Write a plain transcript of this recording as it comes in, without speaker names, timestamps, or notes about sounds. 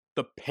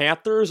The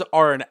Panthers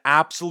are an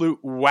absolute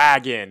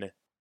wagon.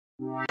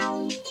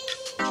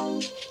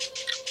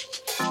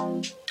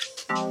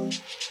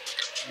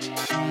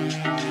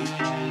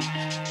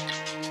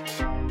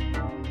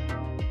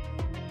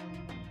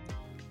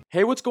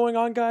 Hey, what's going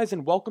on, guys,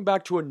 and welcome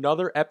back to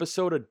another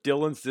episode of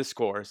Dylan's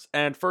Discourse.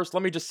 And first,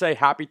 let me just say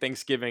happy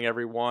Thanksgiving,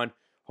 everyone.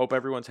 Hope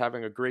everyone's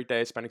having a great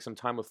day, spending some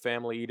time with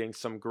family, eating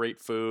some great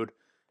food.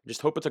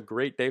 Just hope it's a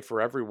great day for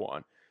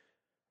everyone.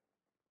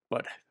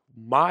 But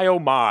my oh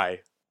my,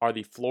 are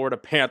the Florida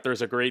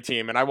Panthers a great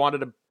team? And I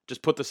wanted to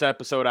just put this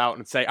episode out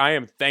and say I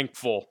am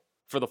thankful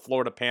for the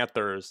Florida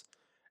Panthers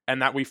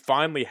and that we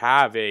finally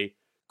have a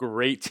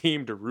great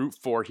team to root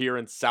for here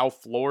in South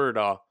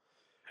Florida.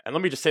 And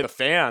let me just say the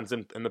fans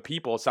and the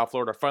people of South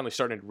Florida are finally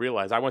starting to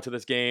realize. I went to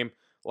this game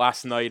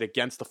last night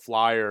against the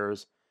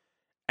Flyers,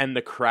 and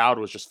the crowd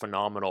was just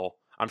phenomenal.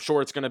 I'm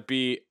sure it's going to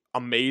be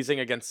amazing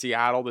against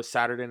Seattle this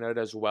Saturday night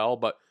as well,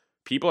 but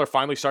people are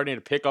finally starting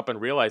to pick up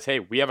and realize, hey,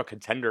 we have a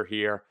contender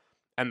here.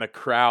 And the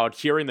crowd,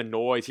 hearing the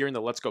noise, hearing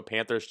the Let's Go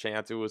Panthers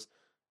chants, it was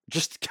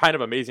just kind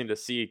of amazing to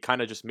see.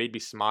 Kind of just made me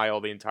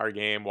smile the entire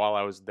game while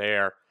I was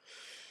there.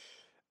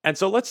 And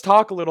so let's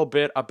talk a little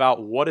bit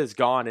about what has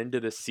gone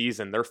into this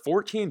season. They're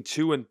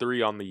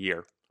 14-2-3 on the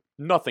year.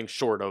 Nothing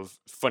short of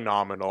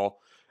phenomenal.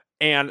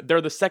 And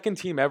they're the second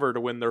team ever to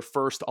win their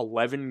first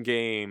 11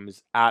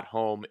 games at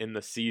home in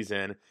the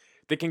season.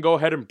 They can go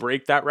ahead and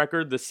break that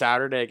record this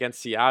Saturday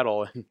against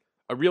Seattle. And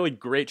a really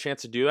great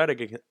chance to do that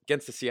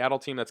against the Seattle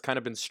team that's kind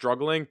of been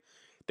struggling.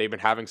 They've been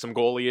having some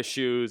goalie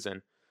issues.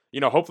 And,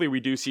 hopefully we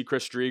do see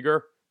Chris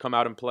Driedger come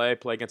out and play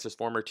against his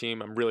former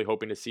team. I'm really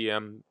hoping to see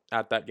him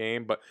at that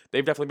game. But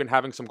they've definitely been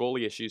having some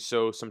goalie issues.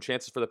 So some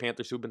chances for the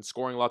Panthers, who've been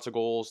scoring lots of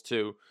goals,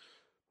 to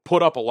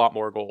put up a lot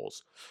more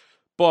goals.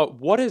 But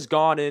what has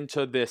gone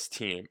into this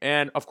team?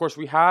 And, of course,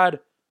 we had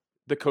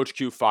the Coach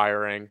Q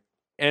firing.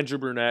 Andrew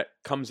Brunette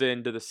comes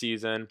into the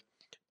season,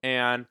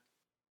 and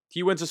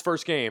he wins his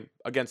first game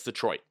against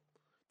Detroit.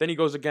 Then he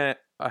goes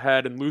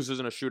ahead and loses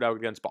in a shootout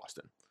against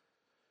Boston.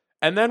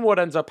 And then what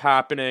ends up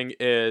happening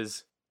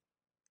is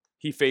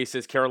he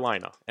faces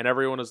Carolina. And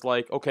everyone is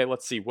like, okay,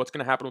 let's see. What's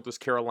going to happen with this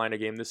Carolina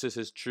game? This is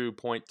his true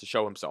point to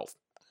show himself.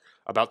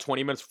 About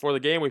 20 minutes before the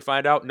game, we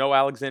find out no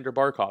Alexander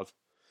Barkov.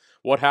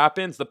 What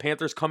happens? The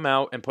Panthers come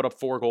out and put up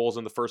 4 goals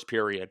in the first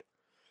period.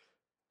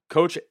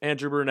 Coach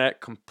Andrew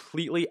Brunette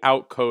completely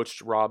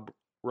outcoached Rod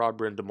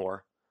Brind'Amour.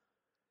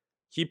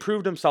 He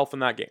proved himself in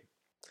that game.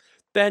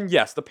 Then,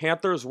 yes, the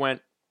Panthers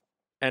went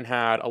and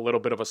had a little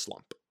bit of a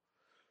slump.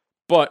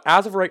 But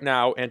as of right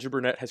now, Andrew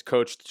Brunette has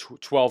coached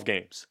 12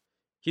 games.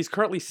 He's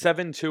currently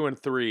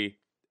 7-2-3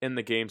 in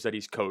the games that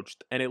he's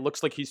coached, and it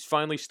looks like he's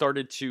finally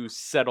started to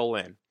settle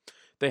in.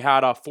 They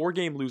had a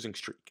 4-game losing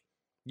streak.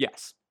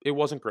 Yes, it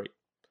wasn't great.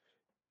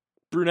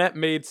 Brunette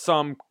made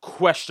some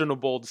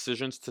questionable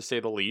decisions, to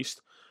say the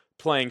least,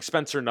 playing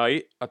Spencer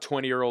Knight, a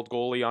 20-year-old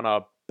goalie, on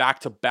a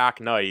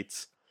back-to-back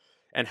nights,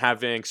 and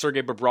having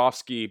Sergei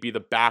Bobrovsky be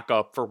the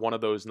backup for one of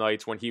those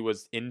nights when he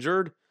was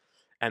injured,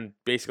 and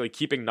basically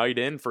keeping Knight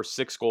in for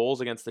 6 goals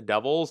against the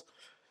Devils.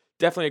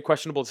 Definitely a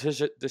questionable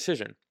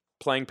decision.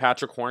 Playing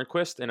Patrick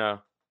Hornquist in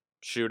a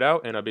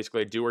shootout, in a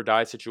basically a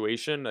do-or-die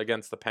situation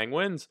against the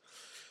Penguins.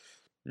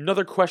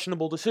 Another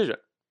questionable decision.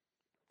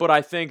 But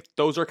I think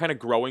those are kind of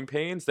growing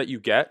pains that you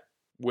get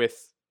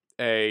with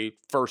a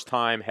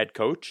first-time head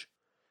coach.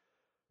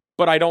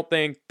 But I don't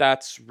think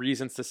that's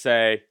reasons to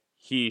say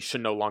he should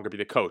no longer be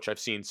the coach. I've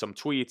seen some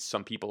tweets,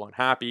 some people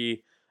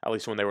unhappy, at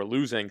least when they were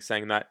losing,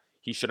 saying that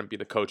he shouldn't be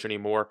the coach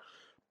anymore.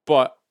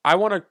 But I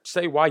want to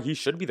say why he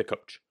should be the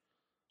coach.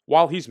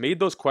 While he's made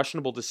those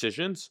questionable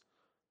decisions,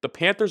 the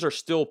Panthers are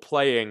still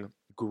playing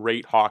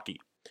great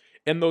hockey.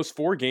 In those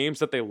 4 games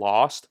that they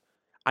lost,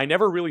 I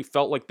never really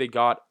felt like they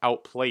got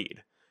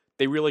outplayed.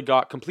 They really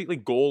got completely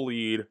goal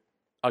lead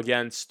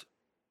against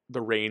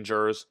the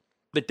Rangers.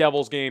 The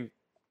Devils game,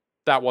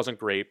 that wasn't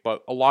great,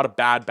 but a lot of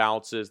bad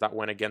bounces that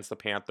went against the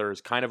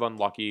Panthers, kind of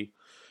unlucky.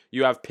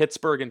 You have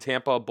Pittsburgh and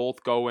Tampa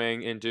both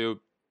going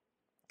into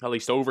at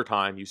least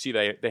overtime. You see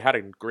they had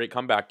a great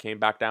comeback, came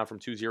back down from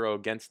 2-0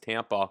 against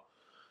Tampa.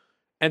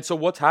 And so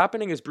what's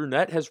happening is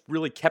Brunette has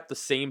really kept the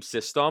same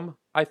system,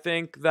 I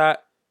think,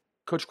 that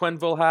Coach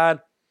Quenneville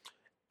had.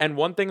 And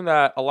one thing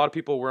that a lot of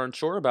people were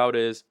unsure about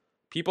is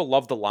people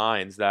loved the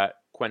lines that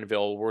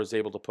Quenneville was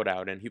able to put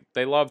out. And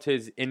they loved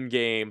his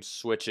in-game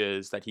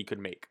switches that he could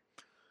make.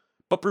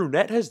 But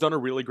Brunette has done a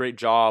really great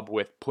job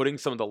with putting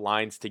some of the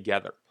lines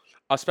together.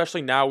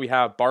 Especially now we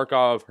have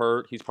Barkov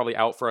hurt. He's probably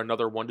out for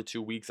another 1 to 2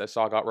 weeks, I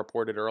saw got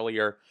reported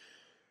earlier.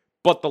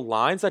 But the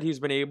lines that he's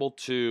been able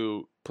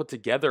to put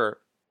together,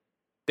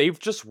 they've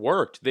just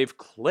worked. They've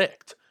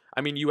clicked.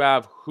 I mean, you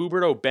have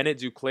Huberdeau, Bennett,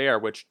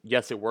 Duclair, which,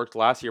 yes, it worked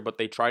last year, but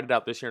they tried it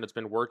out this year and it's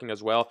been working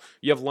as well.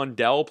 You have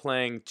Lundell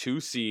playing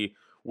 2C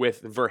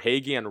with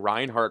Verhaeghe and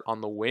Reinhart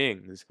on the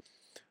wings.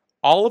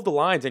 All of the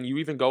lines, and you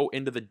even go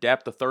into the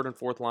depth, the 3rd and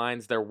 4th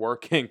lines, they're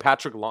working.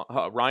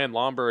 Ryan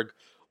Lomberg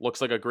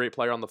looks like a great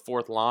player on the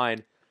 4th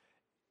line.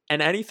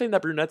 And anything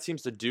that Brunette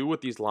seems to do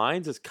with these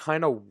lines is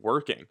kind of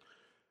working.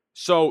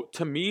 So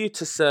to me,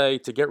 to say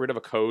to get rid of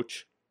a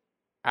coach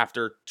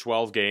after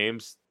 12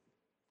 games,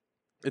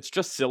 it's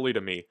just silly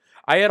to me.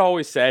 I had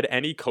always said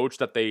any coach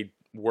that they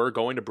were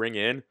going to bring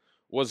in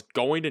was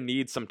going to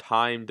need some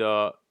time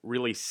to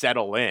really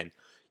settle in.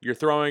 You're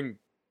throwing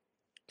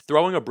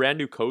a brand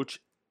new coach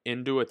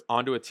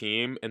onto a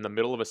team in the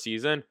middle of a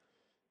season.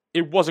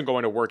 It wasn't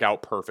going to work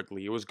out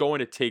perfectly. It was going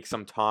to take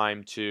some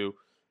time to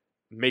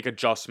make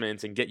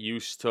adjustments and get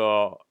used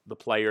to the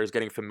players,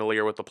 getting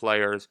familiar with the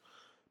players.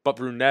 But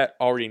Brunette,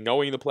 already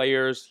knowing the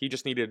players, he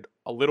just needed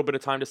a little bit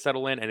of time to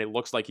settle in, and it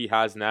looks like he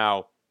has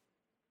now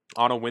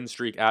on a win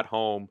streak at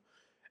home.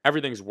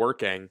 Everything's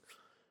working.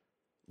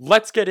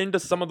 Let's get into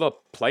some of the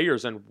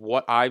players and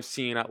what I've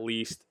seen, at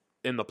least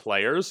in the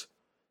players.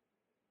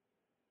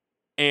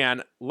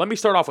 And let me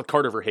start off with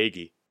Carter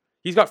Verhaeghe.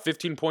 He's got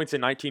 15 points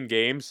in 19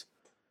 games.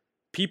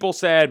 People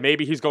said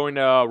maybe he's going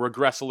to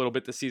regress a little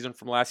bit this season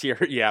from last year.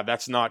 Yeah,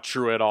 that's not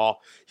true at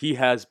all. He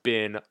has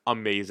been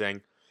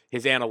amazing.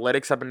 His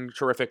analytics have been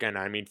terrific, and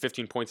I mean,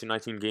 15 points in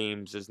 19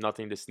 games is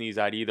nothing to sneeze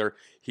at either.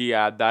 He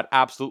had that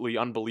absolutely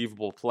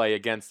unbelievable play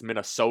against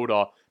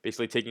Minnesota,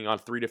 basically taking on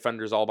 3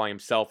 defenders all by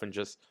himself and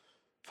just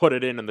put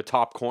it in the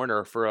top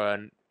corner for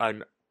a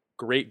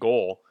great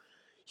goal.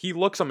 He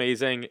looks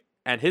amazing,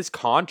 and his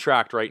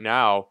contract right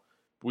now,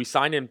 we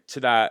signed him to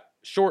that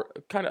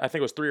short, kind of, I think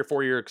it was 3 or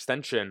 4 year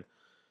extension.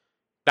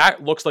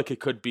 That looks like it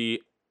could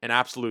be an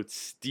absolute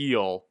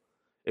steal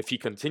if he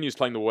continues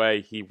playing the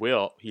way he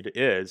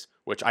is,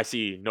 which I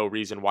see no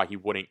reason why he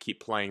wouldn't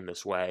keep playing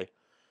this way.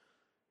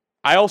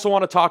 I also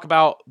want to talk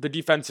about the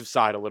defensive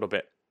side a little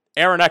bit.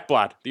 Aaron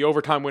Ekblad, the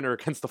overtime winner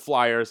against the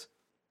Flyers.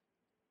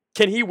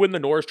 Can he win the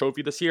Norris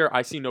Trophy this year?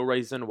 I see no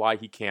reason why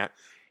he can't.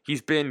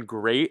 He's been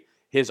great.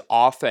 His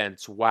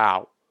offense,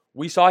 wow.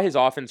 We saw his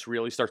offense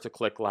really start to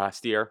click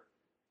last year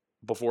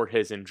before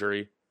his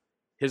injury.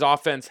 His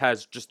offense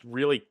has just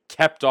really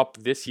kept up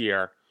this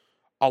year,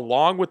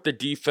 along with the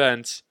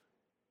defense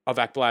of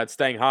Ekblad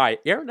staying high.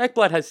 Aaron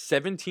Ekblad has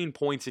 17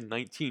 points in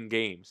 19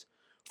 games.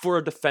 For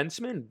a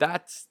defenseman,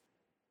 that's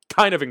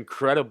kind of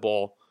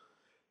incredible.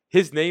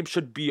 His name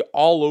should be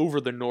all over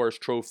the Norris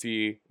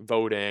Trophy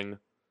voting.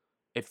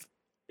 If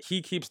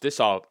he keeps this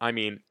up, I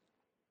mean,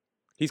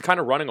 he's kind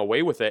of running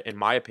away with it, in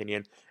my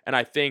opinion. And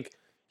I think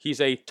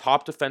he's a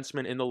top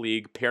defenseman in the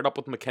league, paired up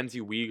with Mackenzie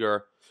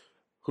Weegar,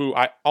 who,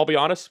 I'll be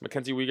honest,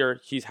 Mackenzie Weegar,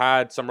 he's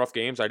had some rough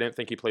games. I didn't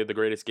think he played the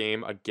greatest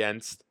game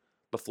against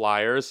the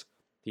Flyers.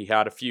 He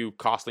had a few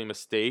costly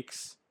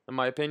mistakes, in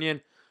my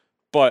opinion.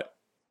 But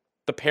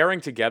the pairing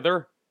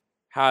together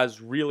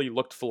has really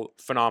looked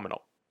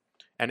phenomenal.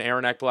 And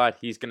Aaron Ekblad,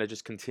 he's going to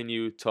just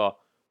continue to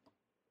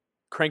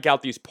crank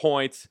out these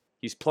points.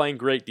 He's playing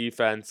great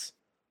defense.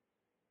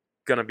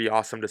 Going to be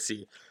awesome to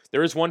see.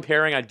 There is one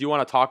pairing I do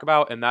want to talk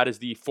about, and that is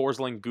the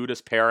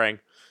Forsling-Gudas pairing.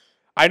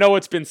 I know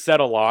it's been said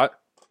a lot,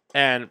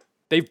 and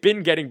they've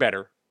been getting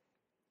better.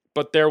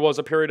 But there was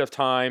a period of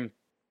time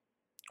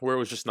where it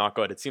was just not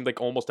good. It seemed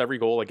like almost every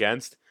goal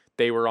against,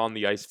 they were on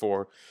the ice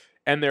for.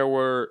 And there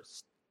were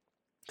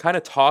kind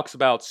of talks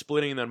about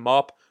splitting them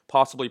up,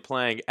 possibly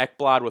playing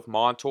Ekblad with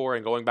Montour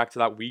and going back to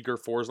that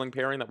Weegar-Forsling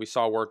pairing that we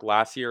saw work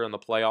last year in the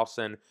playoffs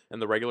and in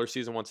the regular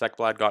season once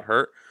Ekblad got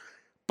hurt.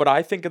 But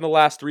I think in the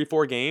last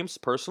 3-4 games,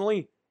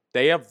 personally,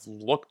 they have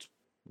looked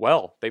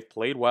well. They've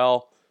played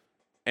well,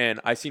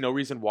 and I see no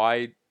reason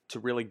why to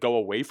really go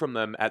away from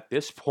them at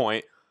this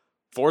point.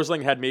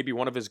 Forsling had maybe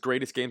one of his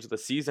greatest games of the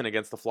season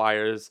against the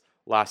Flyers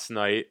last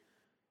night.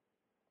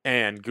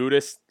 And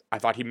Gudas, I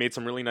thought he made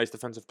some really nice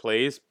defensive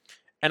plays.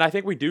 And I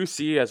think we do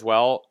see as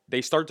well,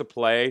 they start to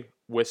play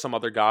with some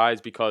other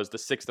guys because the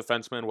 6th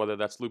defenseman, whether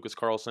that's Lucas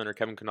Carlson or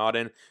Kevin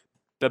Connaughton,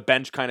 the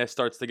bench kind of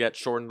starts to get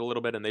shortened a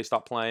little bit and they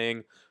stop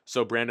playing.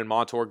 So Brandon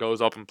Montour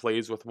goes up and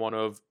plays with one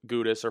of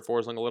Gudas or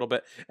Forsling a little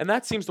bit. And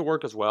that seems to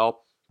work as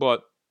well.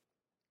 But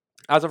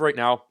as of right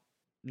now,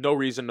 no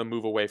reason to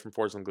move away from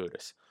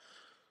Forsling-Gudas.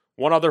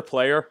 One other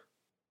player,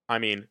 I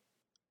mean,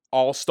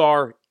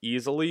 all-star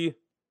easily,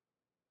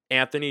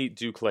 Anthony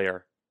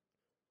Duclair.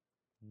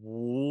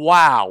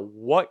 Wow,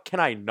 what can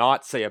I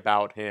not say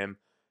about him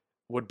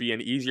would be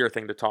an easier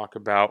thing to talk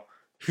about.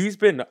 He's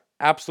been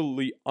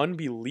absolutely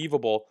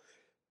unbelievable.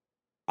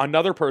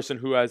 Another person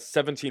who has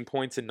 17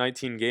 points in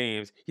 19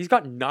 games, he's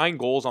got 9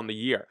 goals on the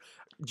year.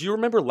 Do you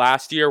remember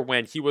last year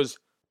when he was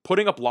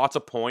putting up lots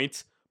of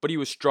points, but he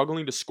was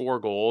struggling to score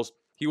goals?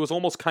 He was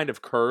almost kind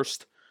of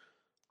cursed.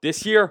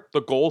 This year,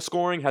 the goal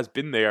scoring has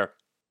been there.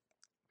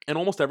 And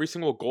almost every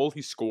single goal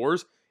he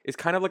scores is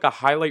kind of like a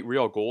highlight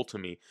reel goal to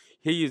me.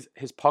 His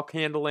puck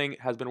handling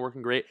has been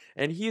working great,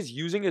 and he is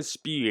using his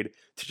speed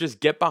to just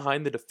get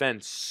behind the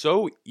defense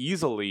so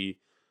easily.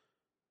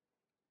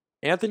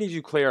 Anthony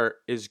Duclair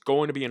is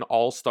going to be an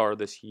all-star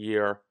this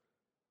year,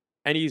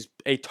 and he's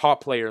a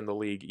top player in the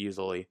league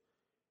easily.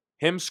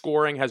 Him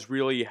scoring has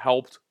really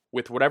helped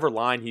with whatever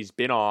line he's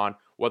been on,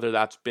 whether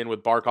that's been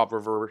with Barkov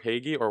or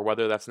Verhaeghe, or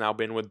whether that's now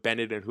been with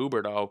Bennett and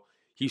Huberdeau.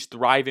 He's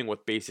thriving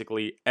with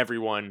basically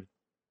everyone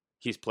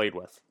he's played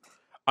with.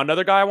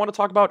 Another guy I want to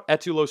talk about,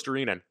 Eetu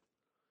Luostarinen.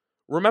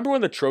 Remember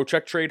when the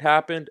Trocheck trade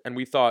happened and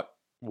we thought,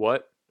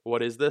 what?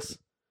 What is this?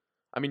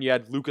 I mean, you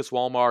had Lucas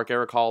Wallmark,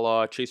 Eric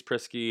Halla, Chase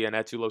Prisky, and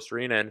Eetu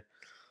Luostarinen.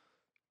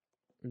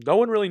 No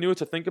one really knew what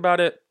to think about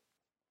it.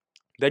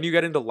 Then you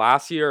get into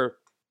last year,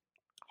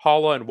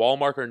 Halla and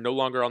Wallmark are no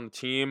longer on the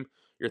team.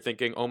 You're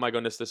thinking, oh my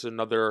goodness, this is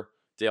another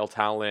Dale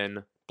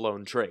Talon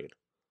blown trade.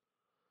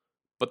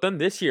 But then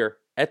this year,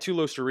 Eetu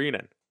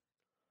Luostarinen,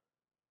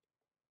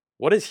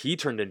 what has he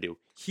turned into?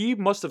 He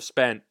must have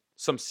spent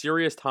some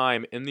serious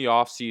time in the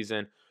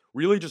offseason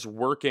really just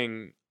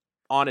working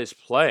on his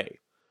play.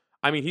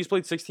 I mean, he's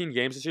played 16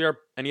 games this year,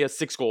 and he has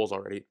 6 goals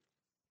already.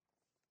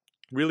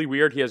 Really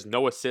weird, he has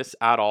no assists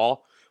at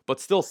all, but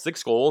still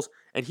 6 goals,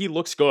 and he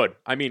looks good.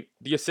 I mean,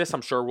 the assists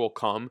I'm sure will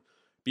come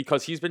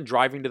because he's been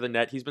driving to the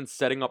net, he's been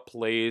setting up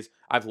plays.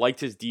 I've liked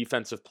his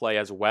defensive play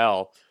as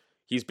well.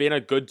 He's been a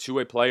good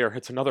two-way player.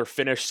 It's another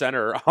Finnish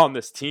center on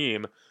this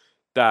team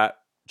that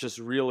just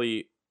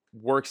really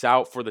works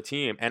out for the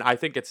team. And I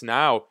think it's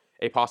now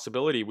a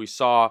possibility. We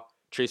saw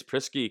Chase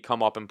Prisky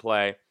come up and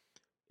play.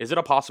 Is it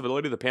a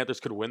possibility the Panthers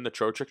could win the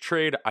Trocheck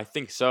trade? I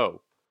think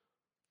so.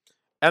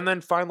 And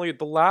then finally,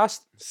 the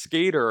last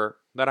skater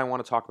that I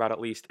want to talk about at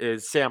least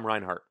is Sam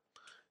Reinhart.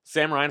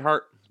 Sam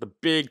Reinhart, the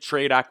big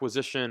trade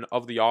acquisition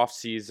of the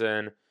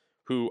offseason,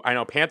 who I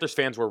know Panthers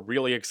fans were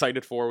really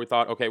excited for. We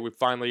thought, okay, we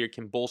finally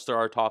can bolster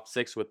our top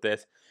 6 with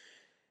this.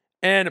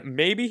 And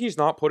maybe he's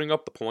not putting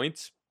up the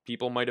points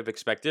people might have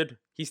expected.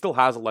 He still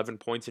has 11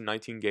 points in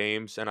 19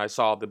 games. And I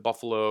saw the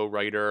Buffalo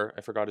writer,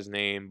 I forgot his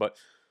name, but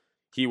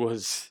he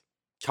was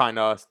kind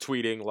of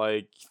tweeting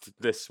like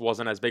this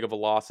wasn't as big of a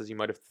loss as you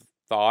might have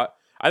thought.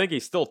 I think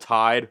he's still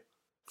tied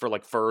for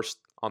like first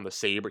on the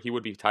Sabre. He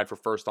would be tied for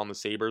first on the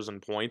Sabres in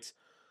points.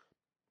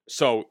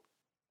 So,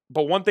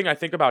 but one thing I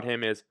think about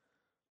him is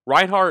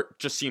Reinhart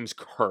just seems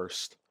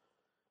cursed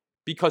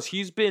because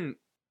he's been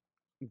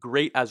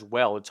great as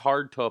well. It's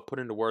hard to put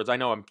into words. I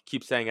know I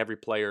keep saying every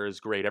player is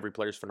great, every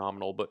player is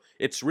phenomenal, but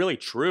it's really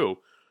true.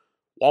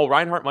 While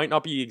Reinhart might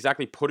not be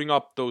exactly putting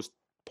up those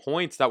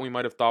points that we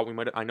might have thought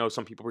I know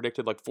some people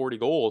predicted like 40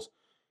 goals.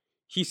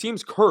 He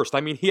seems cursed.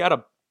 I mean, he had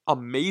an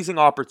amazing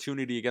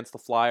opportunity against the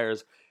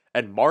Flyers,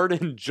 and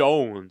Martin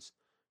Jones,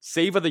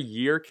 save of the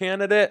year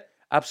candidate,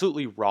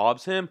 absolutely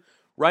robs him.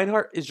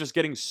 Reinhart is just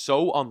getting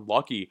so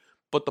unlucky,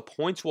 but the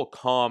points will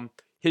come.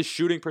 His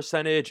shooting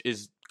percentage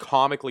is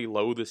comically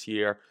low this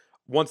year.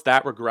 Once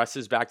that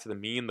regresses back to the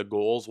mean, the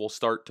goals will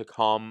start to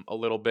come a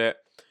little bit.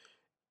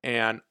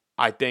 And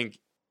I think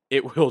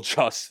it will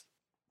just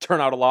turn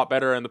out a lot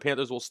better, and the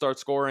Panthers will start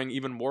scoring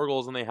even more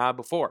goals than they had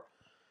before.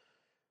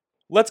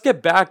 Let's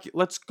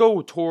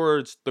go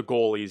towards the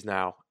goalies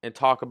now and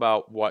talk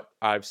about what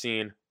I've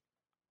seen.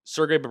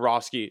 Sergei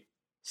Bobrovsky,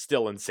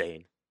 still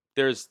insane.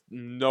 There's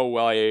no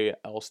way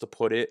else to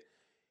put it.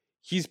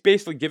 He's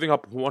basically giving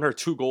up 1 or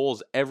 2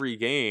 goals every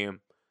game.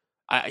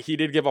 He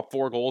did give up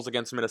 4 goals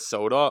against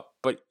Minnesota,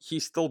 but he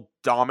still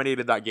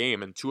dominated that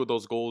game, and 2 of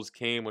those goals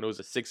came when it was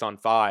a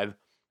 6-on-5.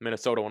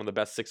 Minnesota, one of the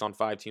best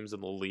 6-on-5 teams in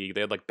the league.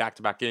 They had like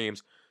back-to-back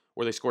games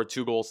where they scored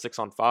 2 goals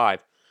 6-on-5.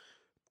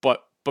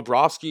 But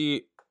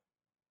Bobrovsky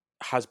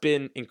has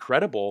been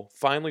incredible,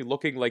 finally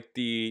looking like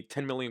the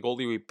 10 million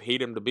goalie we paid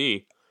him to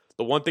be.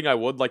 The one thing I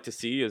would like to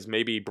see is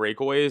maybe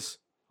breakaways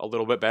a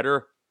little bit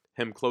better.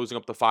 Him closing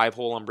up the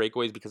 5-hole on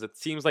breakaways, because it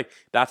seems like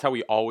that's how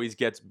he always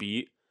gets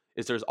beat.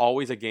 Is there's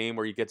always a game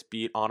where he gets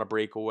beat on a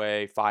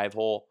breakaway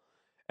 5-hole.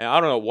 And I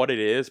don't know what it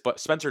is, but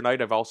Spencer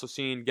Knight I've also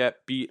seen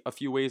get beat a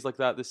few ways like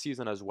that this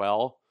season as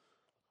well.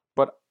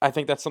 But I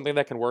think that's something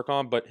that can work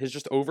on. But his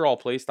just overall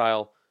play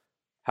style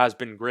has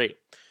been great.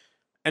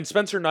 And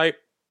Spencer Knight,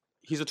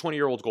 he's a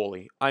 20-year-old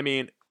goalie. I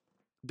mean,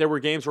 there were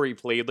games where he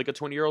played like a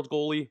 20-year-old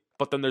goalie,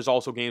 but then there's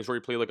also games where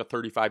he played like a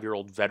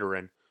 35-year-old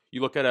veteran.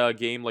 You look at a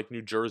game like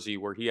New Jersey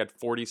where he had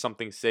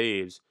 40-something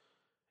saves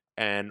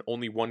and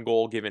only 1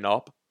 goal given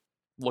up.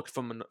 Looked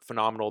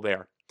phenomenal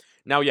there.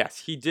 Now,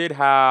 yes, he did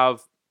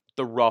have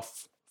the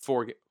rough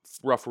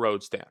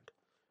road stand.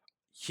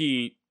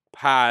 He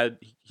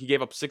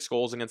gave up 6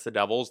 goals against the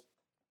Devils,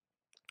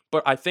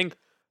 but I think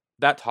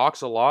that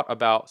talks a lot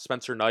about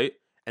Spencer Knight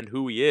and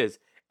who he is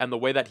and the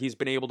way that he's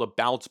been able to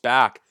bounce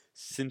back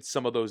since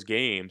some of those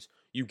games.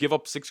 You give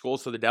up 6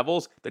 goals to the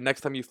Devils, the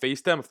next time you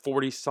face them,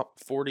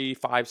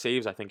 45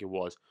 saves, I think it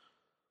was.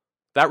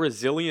 That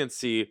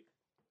resiliency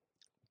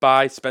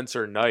by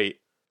Spencer Knight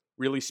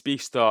really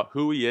speaks to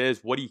who he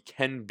is, what he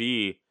can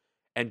be,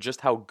 and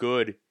just how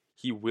good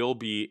he will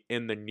be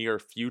in the near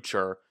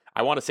future.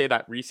 I want to say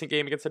that recent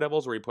game against the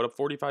Devils where he put up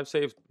 45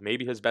 saves,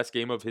 maybe his best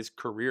game of his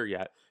career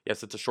yet.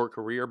 Yes, it's a short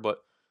career, but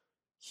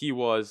he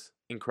was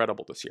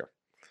incredible this year.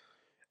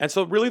 And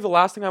so really the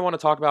last thing I want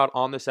to talk about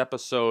on this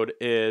episode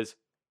is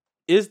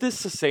this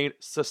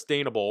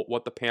sustainable,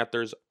 what the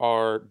Panthers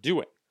are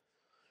doing?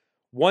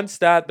 One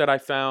stat that I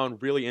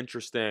found really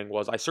interesting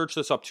was, I searched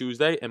this up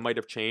Tuesday, it might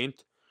have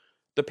changed.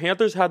 The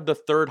Panthers had the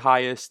 3rd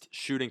highest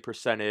shooting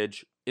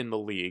percentage in the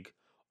league,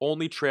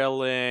 only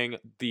trailing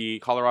the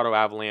Colorado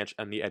Avalanche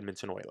and the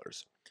Edmonton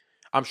Oilers.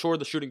 I'm sure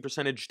the shooting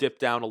percentage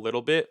dipped down a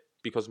little bit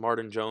because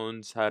Martin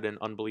Jones had an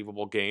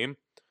unbelievable game,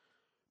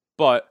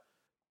 but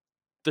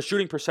the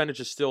shooting percentage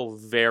is still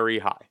very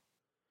high.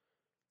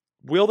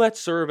 Will that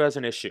serve as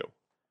an issue?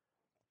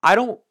 I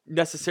don't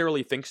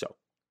necessarily think so,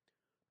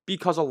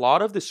 because a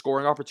lot of the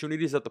scoring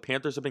opportunities that the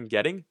Panthers have been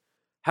getting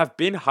have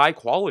been high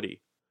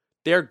quality.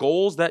 They're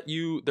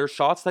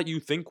shots that you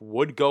think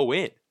would go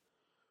in,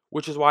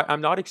 which is why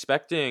I'm not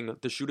expecting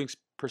the shooting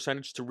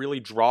percentage to really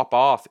drop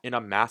off in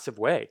a massive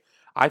way.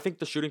 I think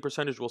the shooting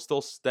percentage will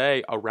still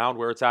stay around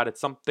where it's at. It's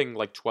something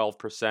like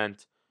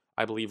 12%,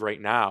 I believe, right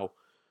now.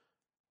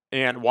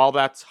 And while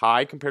that's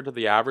high compared to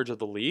the average of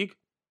the league,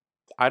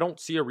 I don't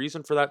see a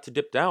reason for that to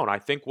dip down. I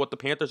think what the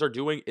Panthers are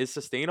doing is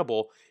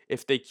sustainable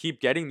if they keep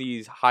getting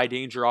these high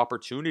danger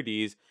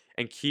opportunities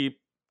and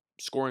keep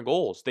scoring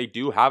goals. They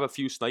do have a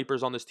few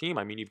snipers on this team.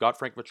 I mean, you've got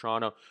Frank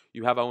Vetrano,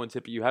 you have Owen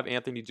Tippett, you have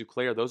Anthony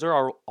Duclair. Those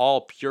are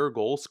all pure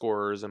goal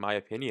scorers, in my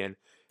opinion,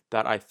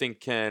 that I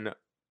think can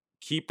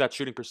keep that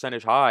shooting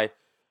percentage high.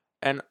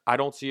 And I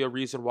don't see a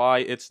reason why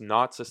it's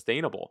not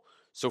sustainable.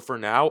 So for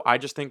now, I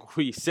just think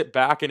we sit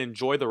back and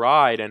enjoy the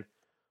ride. And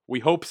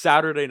we hope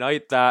Saturday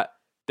night that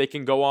they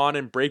can go on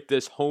and break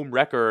this home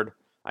record.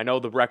 I know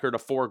the record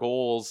of 4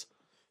 goals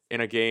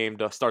in a game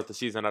to start the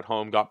season at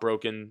home got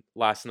broken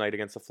last night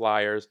against the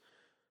Flyers,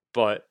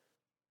 but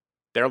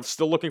they're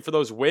still looking for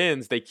those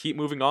wins. They keep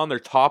moving on. They're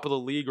top of the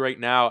league right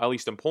now, at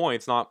least in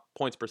points, not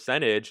points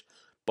percentage,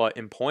 but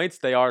in points,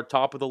 they are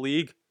top of the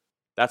league.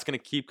 That's going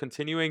to keep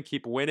continuing,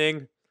 keep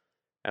winning,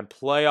 and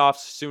playoffs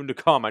soon to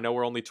come. I know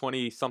we're only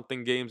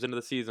 20-something games into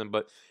the season,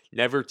 but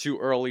never too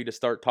early to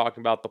start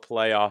talking about the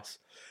playoffs.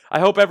 I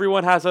hope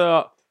everyone has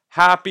a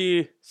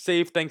happy,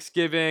 safe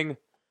Thanksgiving.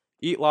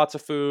 Eat lots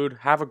of food.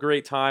 Have a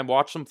great time.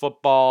 Watch some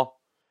football.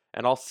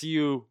 And I'll see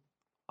you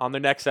on the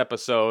next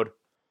episode.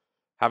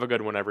 Have a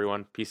good one,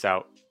 everyone. Peace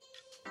out.